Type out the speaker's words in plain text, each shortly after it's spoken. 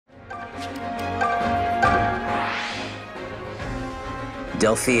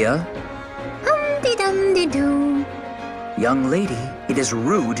Delphia? Hum-de-dum-de-doo. Young lady, it is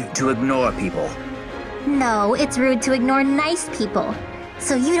rude to ignore people. No, it's rude to ignore nice people.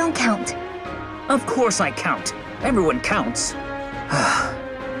 So you don't count. Of course I count. Everyone counts.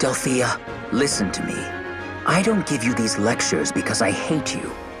 Delphia, listen to me. I don't give you these lectures because I hate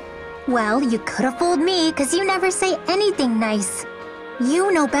you. Well, you could have fooled me because you never say anything nice.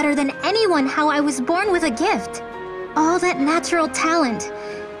 You know better than anyone how I was born with a gift. All that natural talent.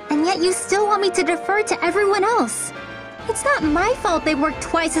 And yet you still want me to defer to everyone else. It's not my fault they work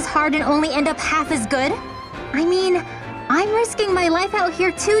twice as hard and only end up half as good. I mean, I'm risking my life out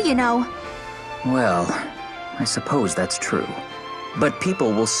here too, you know. Well, I suppose that's true. But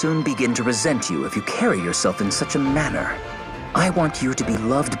people will soon begin to resent you if you carry yourself in such a manner. I want you to be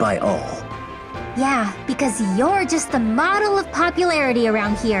loved by all. Yeah, because you're just the model of popularity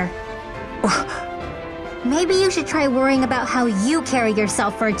around here. Maybe you should try worrying about how you carry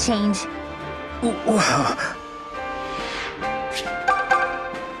yourself for a change.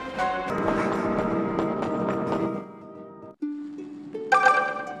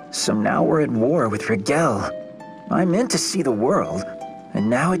 So now we're at war with Rigel. I meant to see the world, and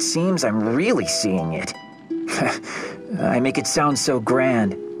now it seems I'm really seeing it. I make it sound so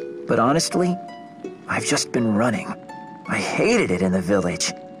grand, but honestly, I've just been running. I hated it in the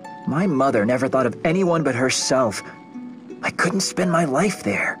village. My mother never thought of anyone but herself. I couldn't spend my life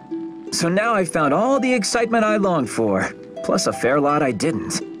there. So now I've found all the excitement I longed for, plus a fair lot I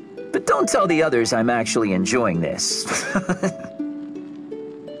didn't. But don't tell the others I'm actually enjoying this.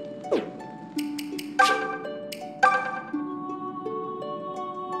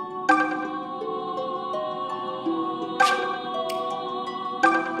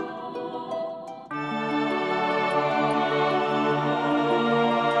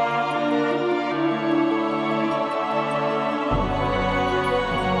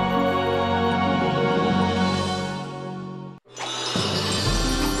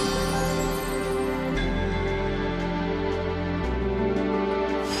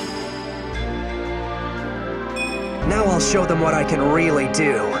 Now I'll show them what I can really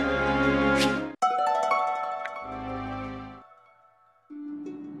do.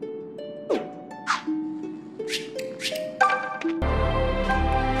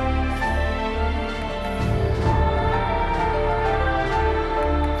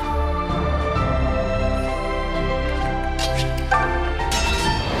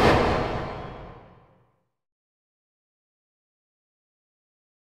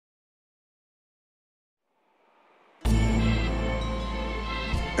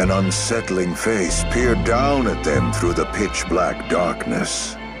 An unsettling face peered down at them through the pitch-black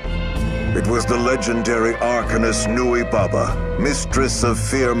darkness. It was the legendary Arcanist Nuibaba, mistress of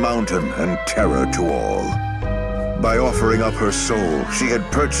Fear Mountain and terror to all. By offering up her soul, she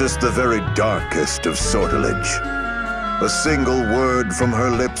had purchased the very darkest of sortilege. A single word from her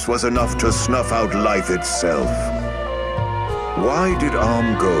lips was enough to snuff out life itself. Why did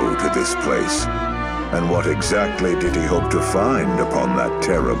Am go to this place? And what exactly did he hope to find upon that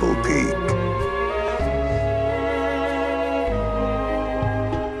terrible peak?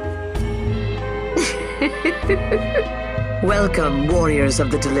 Welcome, warriors of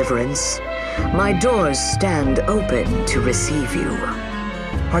the Deliverance. My doors stand open to receive you.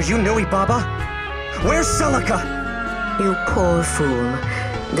 Are you Nuibaba? Where's Celica? You poor fool.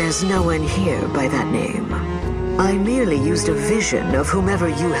 There's no one here by that name. I merely used a vision of whomever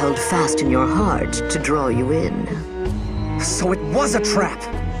you held fast in your heart to draw you in. So it was a trap!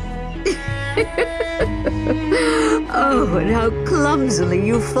 Oh, and how clumsily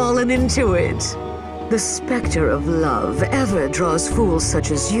you've fallen into it. The specter of love ever draws fools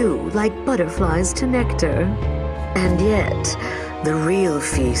such as you like butterflies to nectar. And yet, the real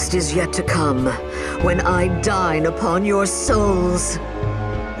feast is yet to come, when I dine upon your souls.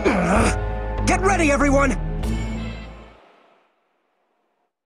 Get ready, everyone!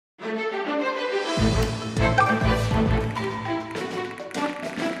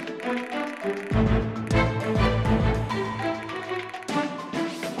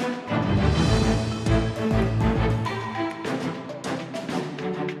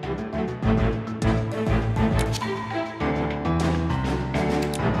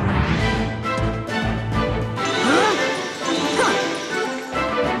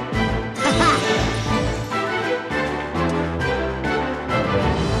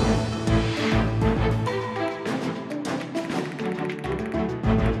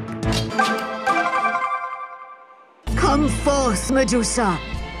 Come forth, Medusa!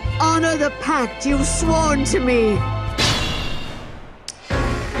 Honor the pact you've sworn to me!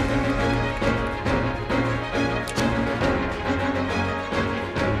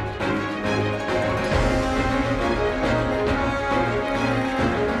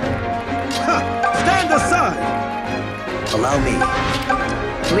 Allow me.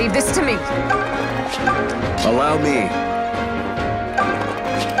 Leave this to me. Allow me.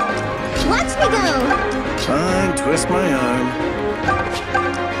 Watch me go! Fine, twist my arm.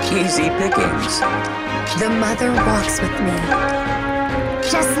 Easy pickings. The mother walks with me.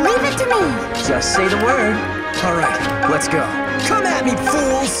 Just leave it to me! Just say the word. All right, let's go. Come at me,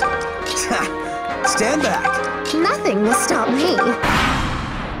 fools! Stand back. Nothing will stop me.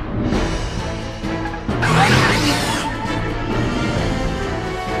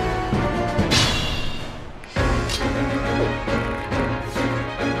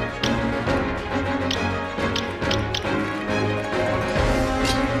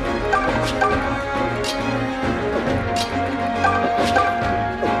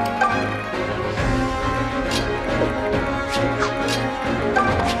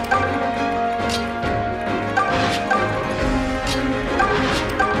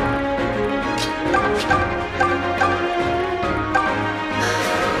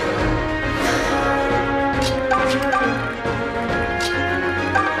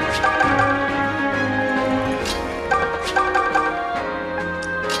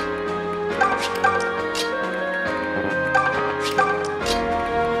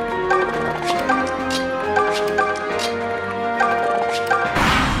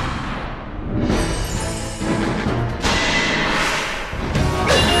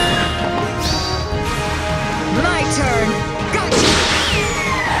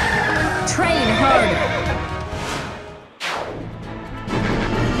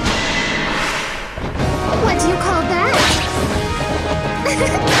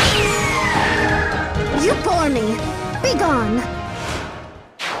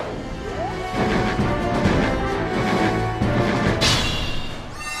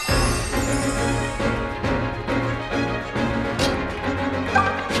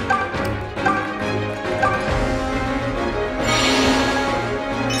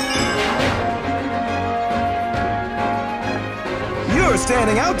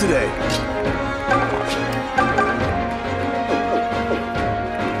 Standing out today.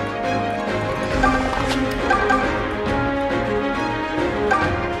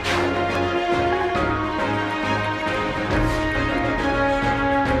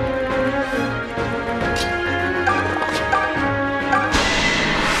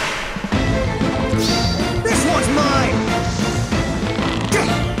 This one's mine.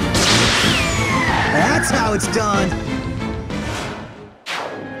 That's how it's done.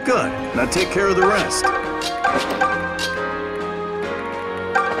 Good. Now take care of the rest.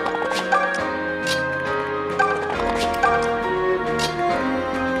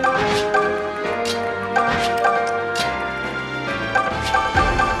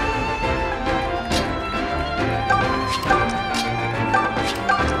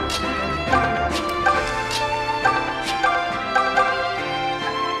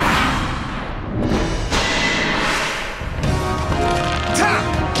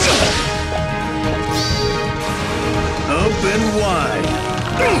 Open wide.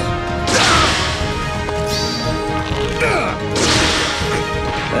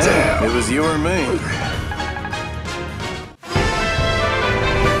 There, it was you or me.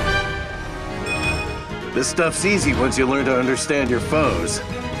 This stuff's easy once you learn to understand your foes.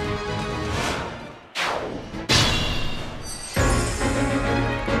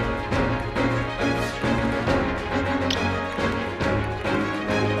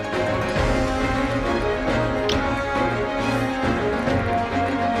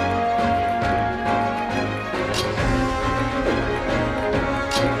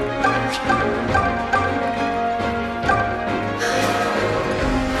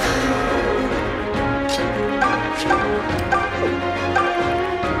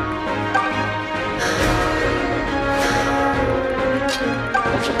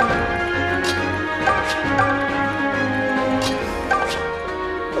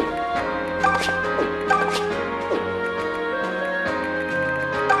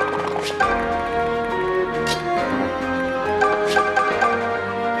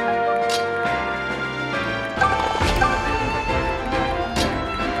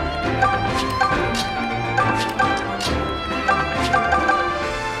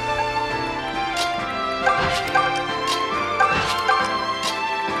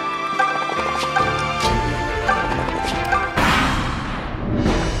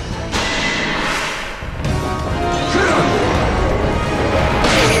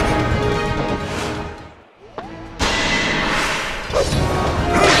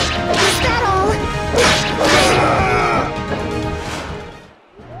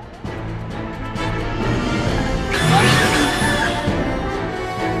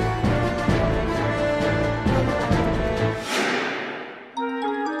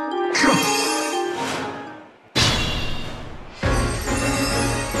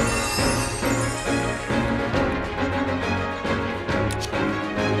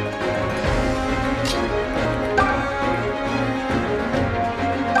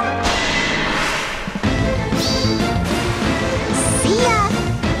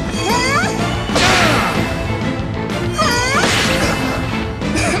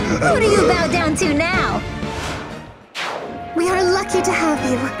 Who do you bow down to now? We are lucky to have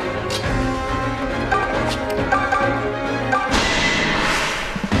you.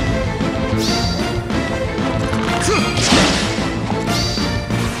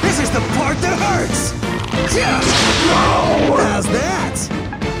 This is the part that hurts! How's that?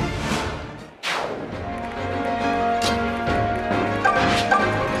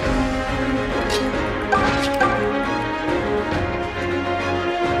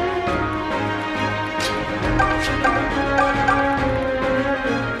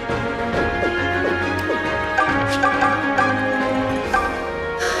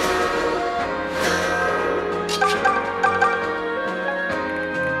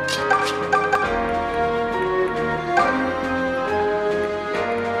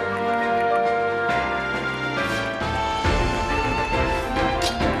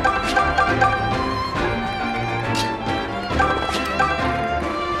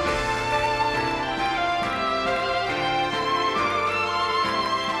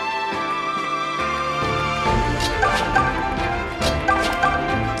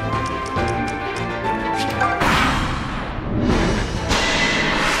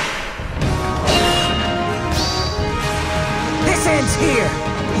 Here!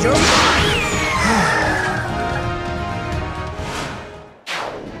 You're mine!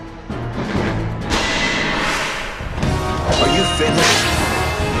 Are you finished?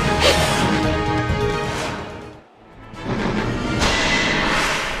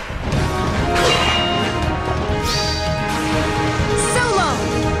 Solo!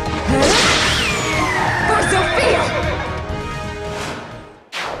 For Sophia!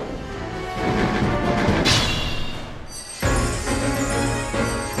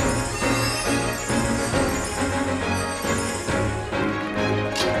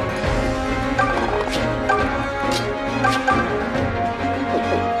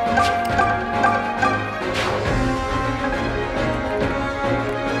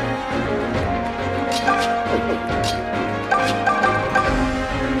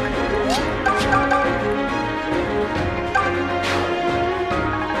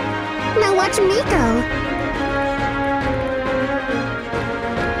 Now watch me go.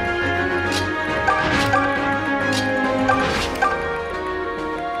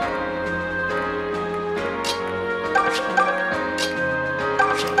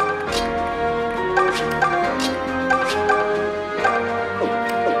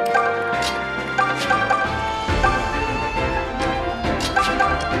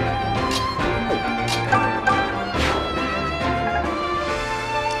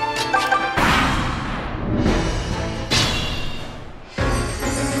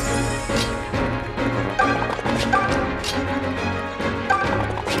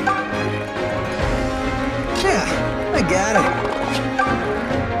 Got it.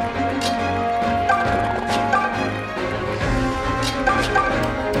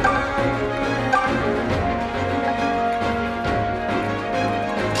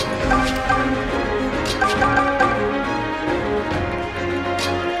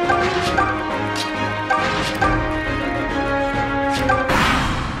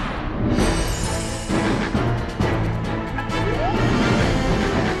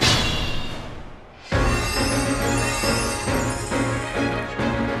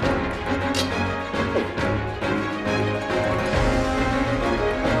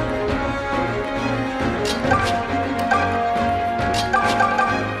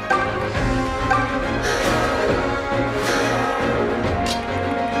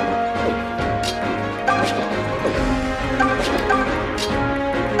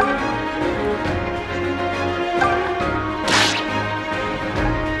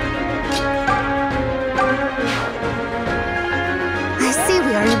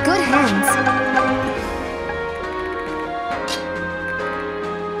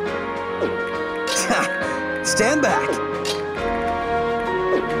 Stand back.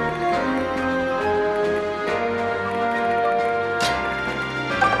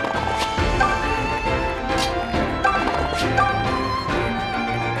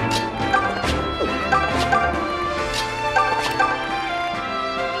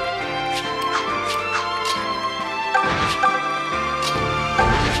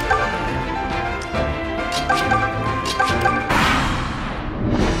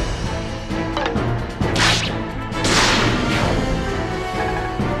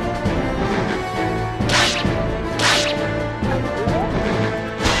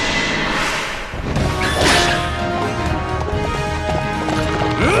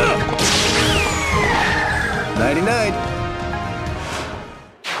 Nighty-night.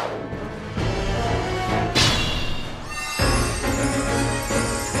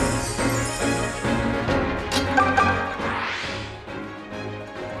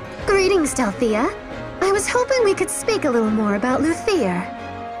 Greetings, Delphia. I was hoping we could speak a little more about Luthier.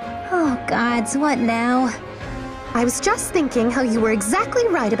 Oh gods, what now? I was just thinking how you were exactly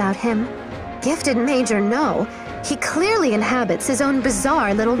right about him. Gifted mage or no, he clearly inhabits his own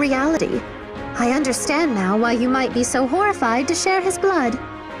bizarre little reality. I understand now why you might be so horrified to share his blood.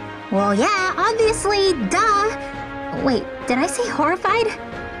 Well, yeah, obviously, duh. Wait, did I say horrified?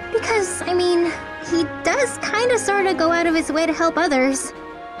 Because, I mean, he does kinda sorta go out of his way to help others.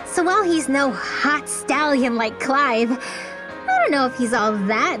 So while he's no hot stallion like Clive, I don't know if he's all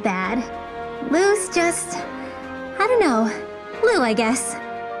that bad. Lou's just... I don't know. Lou, I guess.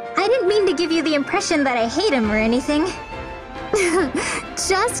 I didn't mean to give you the impression that I hate him or anything.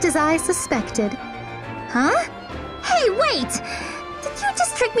 Just as I suspected. Huh? Hey, wait! Did you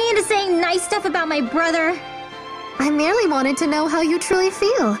just trick me into saying nice stuff about my brother? I merely wanted to know how you truly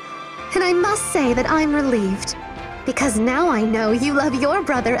feel. And I must say that I'm relieved. Because now I know you love your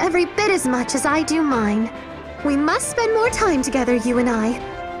brother every bit as much as I do mine. We must spend more time together, you and I.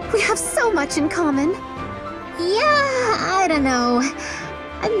 We have so much in common. Yeah, I don't know.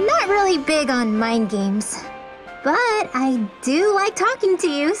 I'm not really big on mind games. But I do like talking to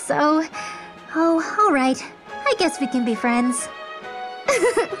you, so... Oh, alright. I guess we can be friends.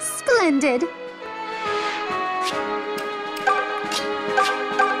 Splendid. Here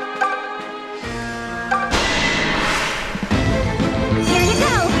you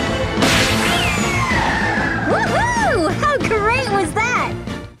go! Woohoo! How great was that?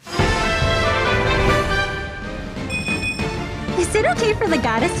 Is it okay for the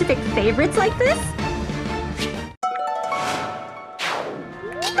goddess to pick favorites like this?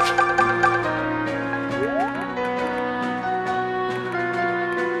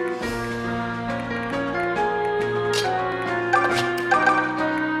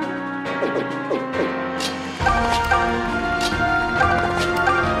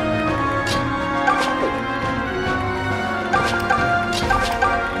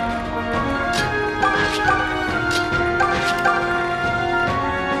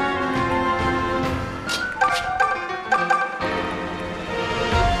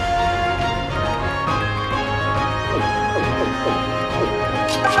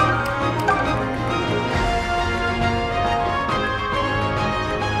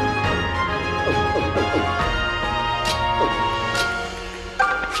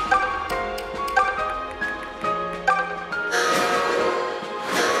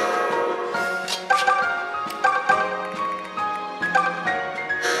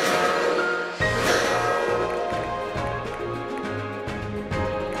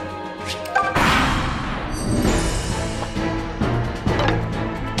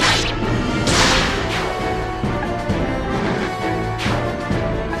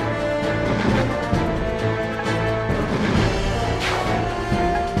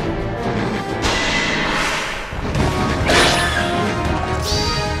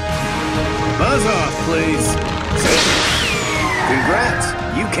 Buzz off, please. Congrats,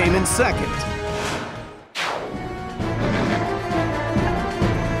 you came in second.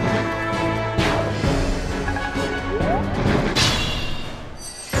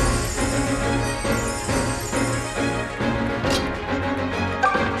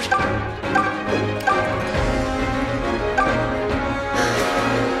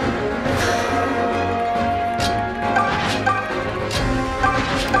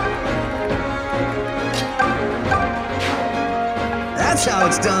 That's how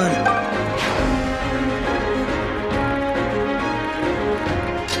it's done.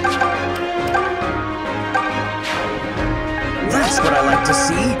 That's what I like to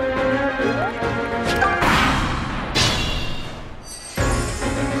see.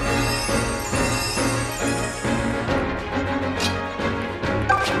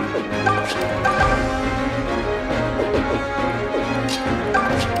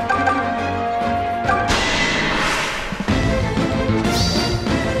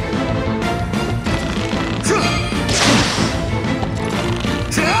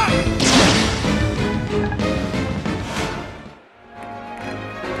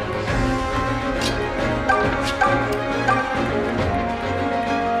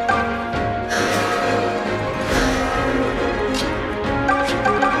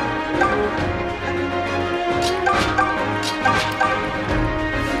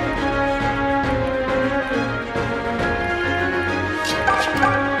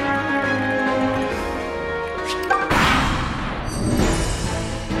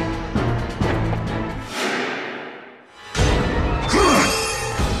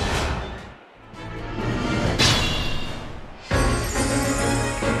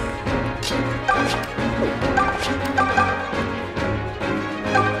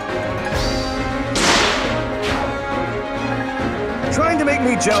 Ain't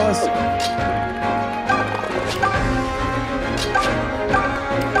me jealous.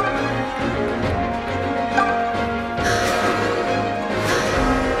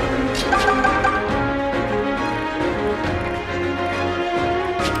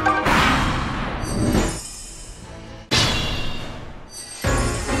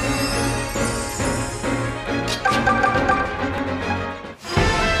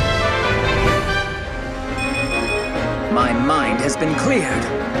 My mind has been cleared.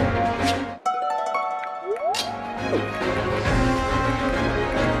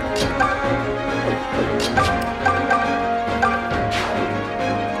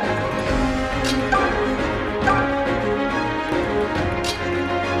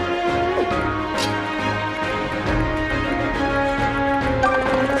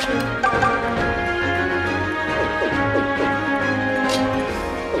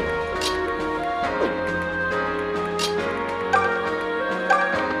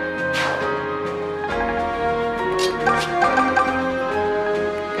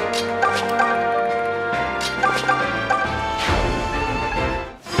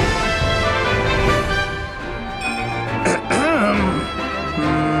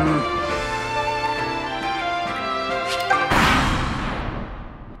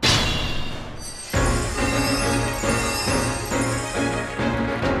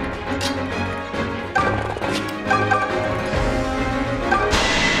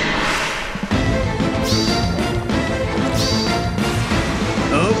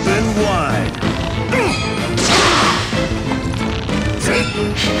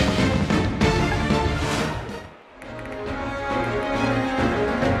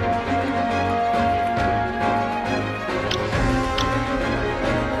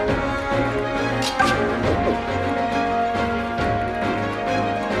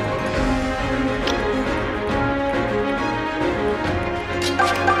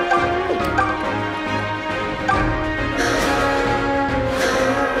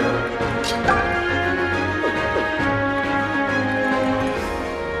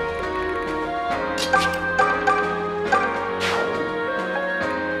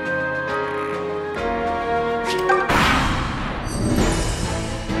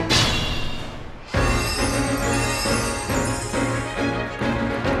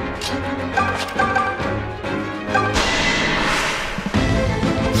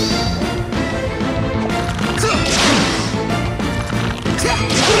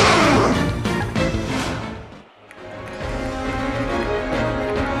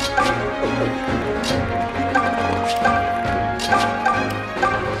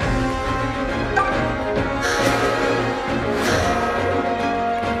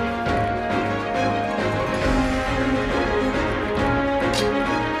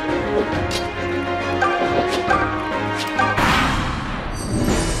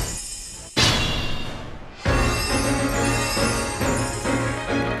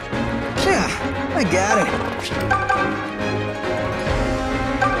 I got it.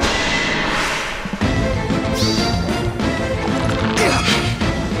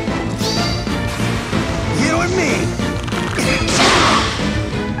 You and me.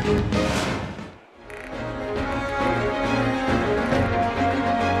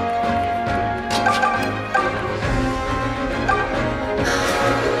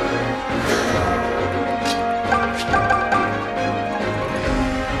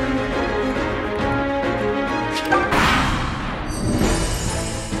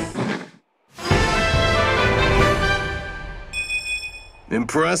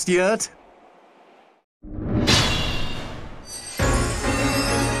 Impressed yet?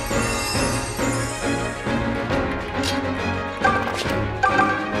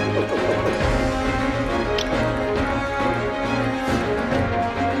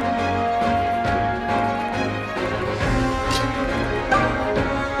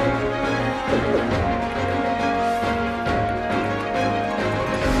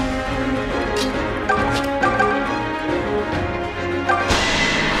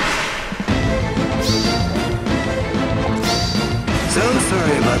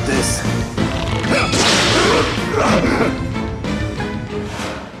 Sorry about this.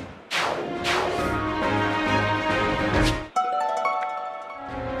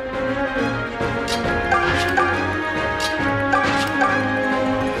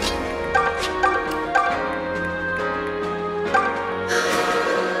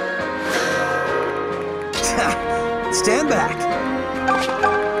 Stand back.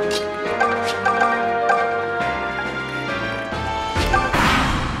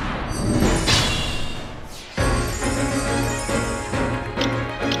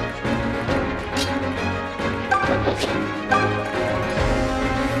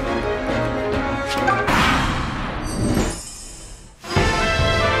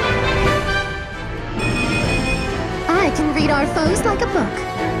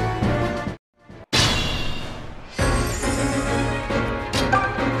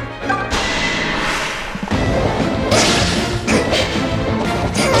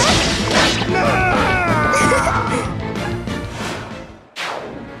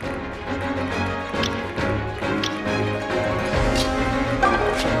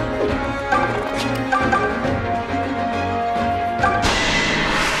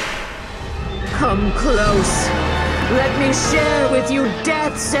 close. Let me share with you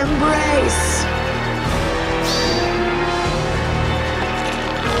death's embrace.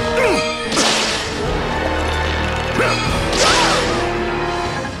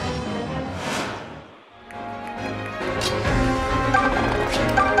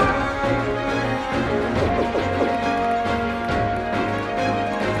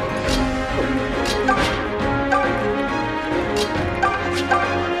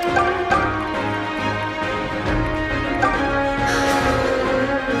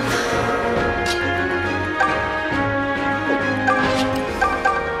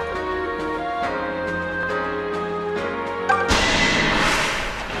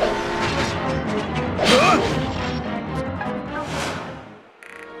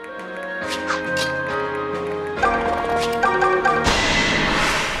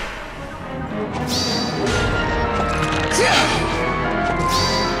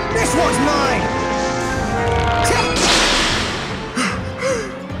 This one's mine!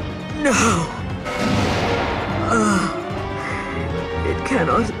 No. It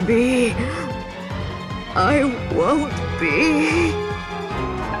cannot be. I won't be.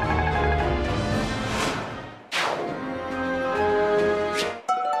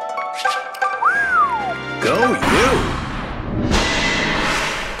 Go you!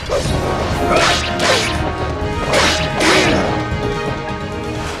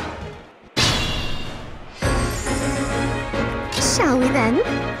 Shall we then?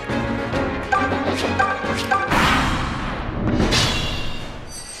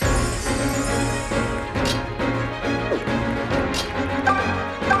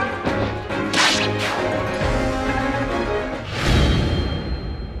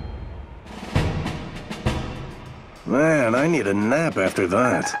 Man, I need a nap after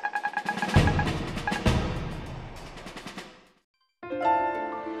that.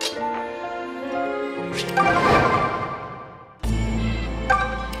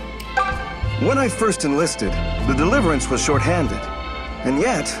 When I first enlisted, the Deliverance was short-handed. And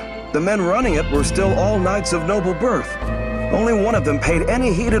yet, the men running it were still all knights of noble birth. Only one of them paid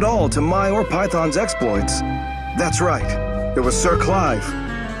any heed at all to my or Python's exploits. That's right. It was Sir Clive.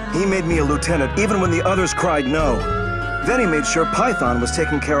 He made me a lieutenant even when the others cried no. Then he made sure Python was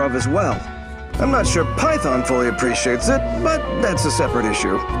taken care of as well. I'm not sure Python fully appreciates it, but that's a separate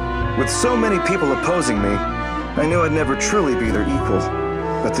issue. With so many people opposing me, I knew I'd never truly be their equal.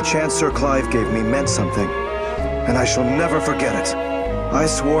 But the chance Sir Clive gave me meant something, and I shall never forget it. I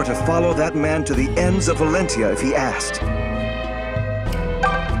swore to follow that man to the ends of Valentia if he asked.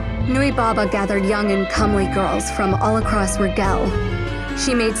 Nuibaba gathered young and comely girls from all across Rigel.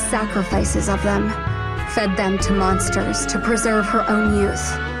 She made sacrifices of them, fed them to monsters to preserve her own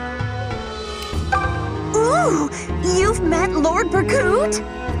youth. Ooh! You've met Lord Berkut?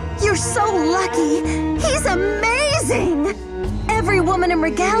 You're so lucky! He's amazing! Every woman in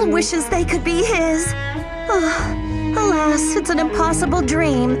Rigel wishes they could be his. Oh, alas, it's an impossible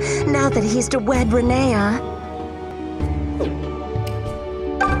dream now that he's to wed Renea.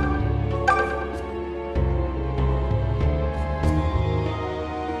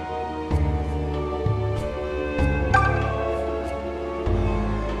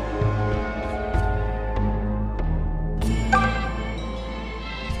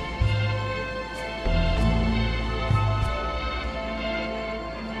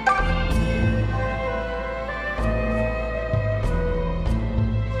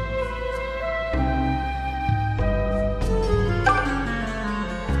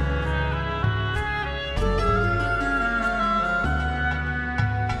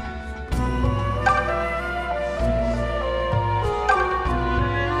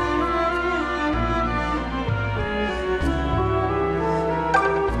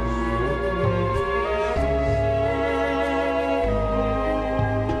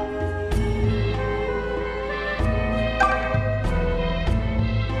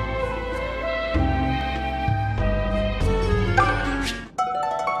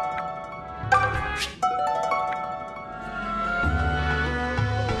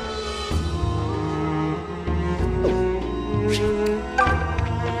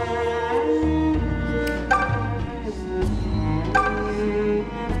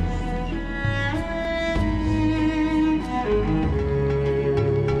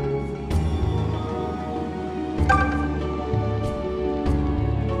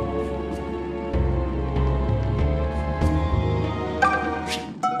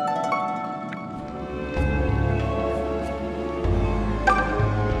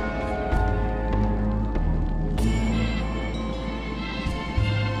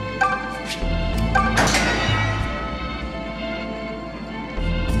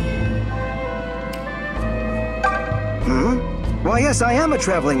 yes, I am a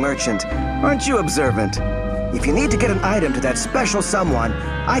traveling merchant. Aren't you observant? If you need to get an item to that special someone,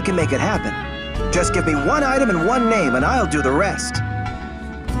 I can make it happen. Just give me one item and one name, and I'll do the rest.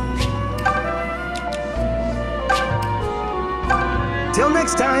 Till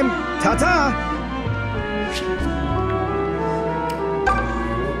next time, ta-ta!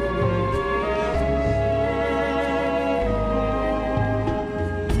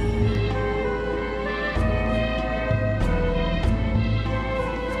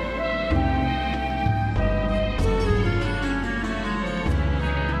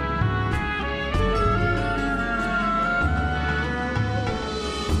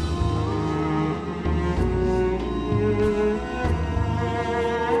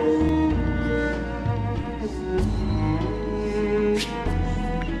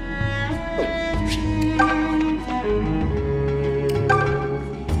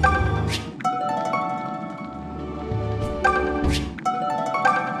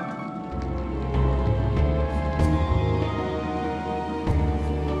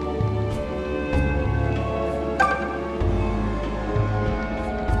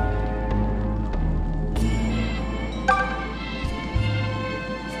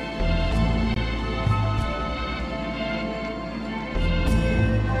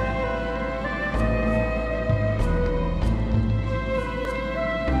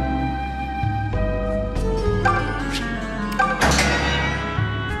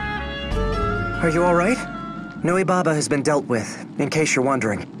 Are you all right? Nuibaba has been dealt with, in case you're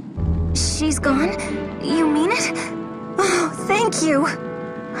wondering. She's gone? You mean it? Oh, thank you!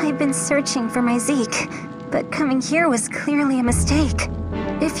 I've been searching for my Zeke, but coming here was clearly a mistake.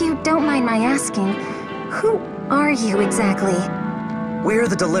 If you don't mind my asking, who are you exactly? We're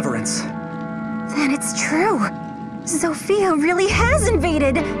the Deliverance. Then it's true. Sophia really has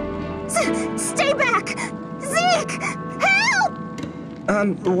invaded. Stay back! Zeke! Help!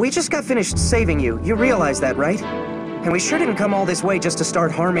 We just got finished saving you. You realize that, right? And we sure didn't come all this way just to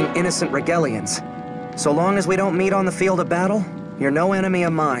start harming innocent Rigelians. So long as we don't meet on the field of battle, you're no enemy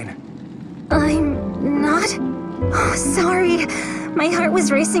of mine. I'm not? Oh, sorry. My heart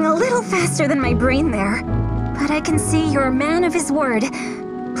was racing a little faster than my brain there. But I can see you're a man of his word.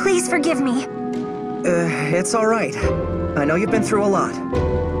 Please forgive me. It's all right. I know you've been through a lot.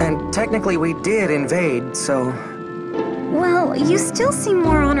 And technically we did invade, so... Well, you still seem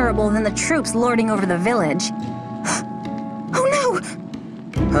more honorable than the troops lording over the village. Oh no!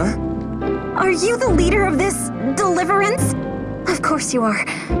 Huh? Are you the leader of this deliverance? Of course you are.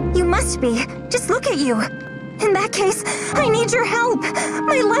 You must be. Just look at you. In that case, I need your help.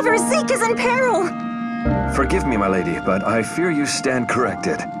 My lover Zeke is in peril. Forgive me, my lady, but I fear you stand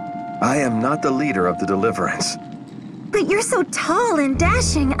corrected. I am not the leader of the Deliverance. But you're so tall and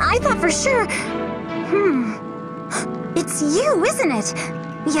dashing, I thought for sure... It's you, isn't it?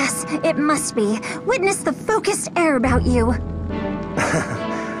 Yes, it must be. Witness the focused air about you.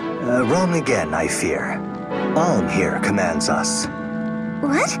 Wrong again, I fear. Alm here commands us.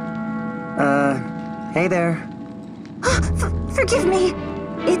 What? Hey there. Forgive me.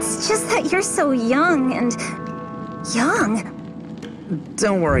 It's just that you're so young and... young.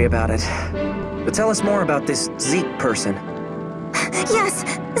 Don't worry about it. But tell us more about this Zeke person. Yes,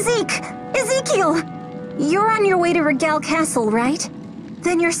 Zeke! Ezekiel! You're on your way to Rigel Castle, right?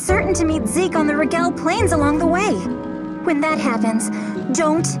 Then you're certain to meet Zeke on the Rigel Plains along the way. When that happens,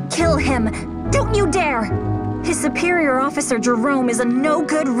 don't kill him. Don't you dare! His superior officer Jerome is a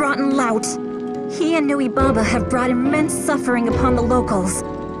no-good rotten lout. He and Nuibaba have brought immense suffering upon the locals.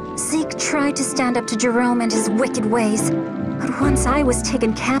 Zeke tried to stand up to Jerome and his wicked ways. But once I was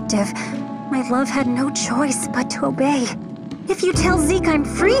taken captive, my love had no choice but to obey. If you tell Zeke I'm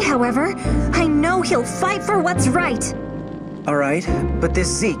free, however, I know he'll fight for what's right. All right, but this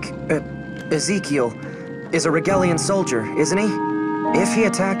Zeke, Ezekiel, is a Rigelian soldier, isn't he? If he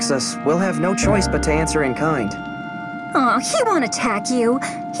attacks us, we'll have no choice but to answer in kind. Aw, he won't attack you.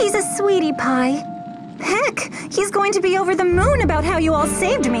 He's a sweetie pie. Heck, he's going to be over the moon about how you all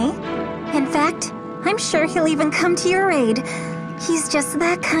saved me. In fact, I'm sure he'll even come to your aid. He's just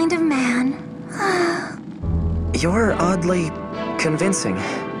that kind of man. You're oddly convincing.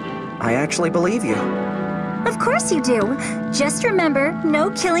 I actually believe you. Of course you do. Just remember,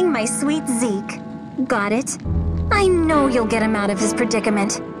 no killing my sweet Zeke. Got it? I know you'll get him out of his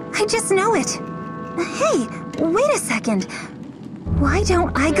predicament. I just know it. Hey, wait a second. Why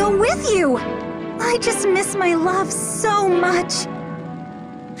don't I go with you? I just miss my love so much.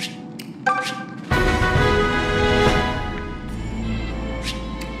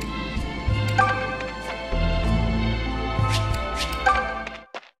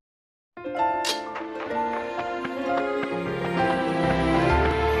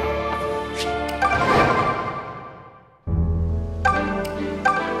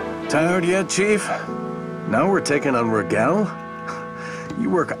 Tired yet, Chief? Now we're taking on Rigel? You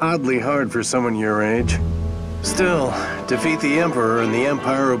work oddly hard for someone your age. Still, defeat the Emperor and the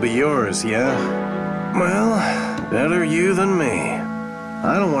Empire will be yours, yeah? Well, better you than me.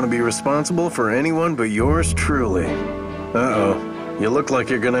 I don't want to be responsible for anyone but yours truly. Uh-oh, you look like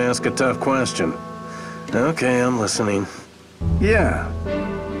you're gonna ask a tough question. Okay, I'm listening. Yeah,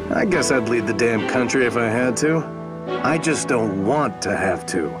 I guess I'd lead the damn country if I had to. I just don't want to have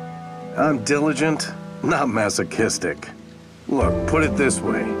to. I'm diligent, not masochistic. Look, put it this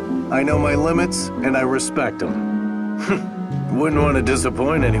way. I know my limits, and I respect them. Wouldn't want to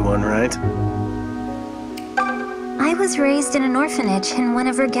disappoint anyone, right? I was raised in an orphanage in one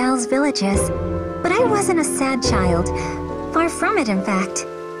of Rigel's villages, but I wasn't a sad child. Far from it, in fact.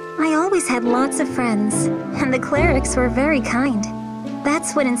 I always had lots of friends, and the clerics were very kind.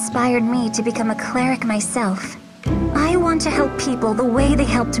 That's what inspired me to become a cleric myself. I want to help people the way they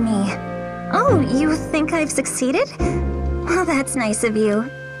helped me. Oh, you think I've succeeded? Well, that's nice of you.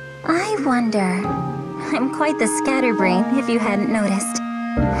 I wonder... I'm quite the scatterbrain, if you hadn't noticed.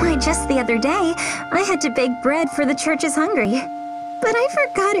 Why, just the other day, I had to bake bread for the church's hungry. But I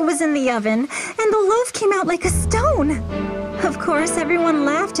forgot it was in the oven, and the loaf came out like a stone. Of course, everyone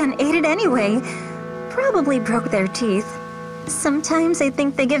laughed and ate it anyway. Probably broke their teeth. Sometimes I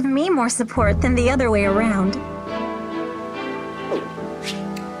think they give me more support than the other way around.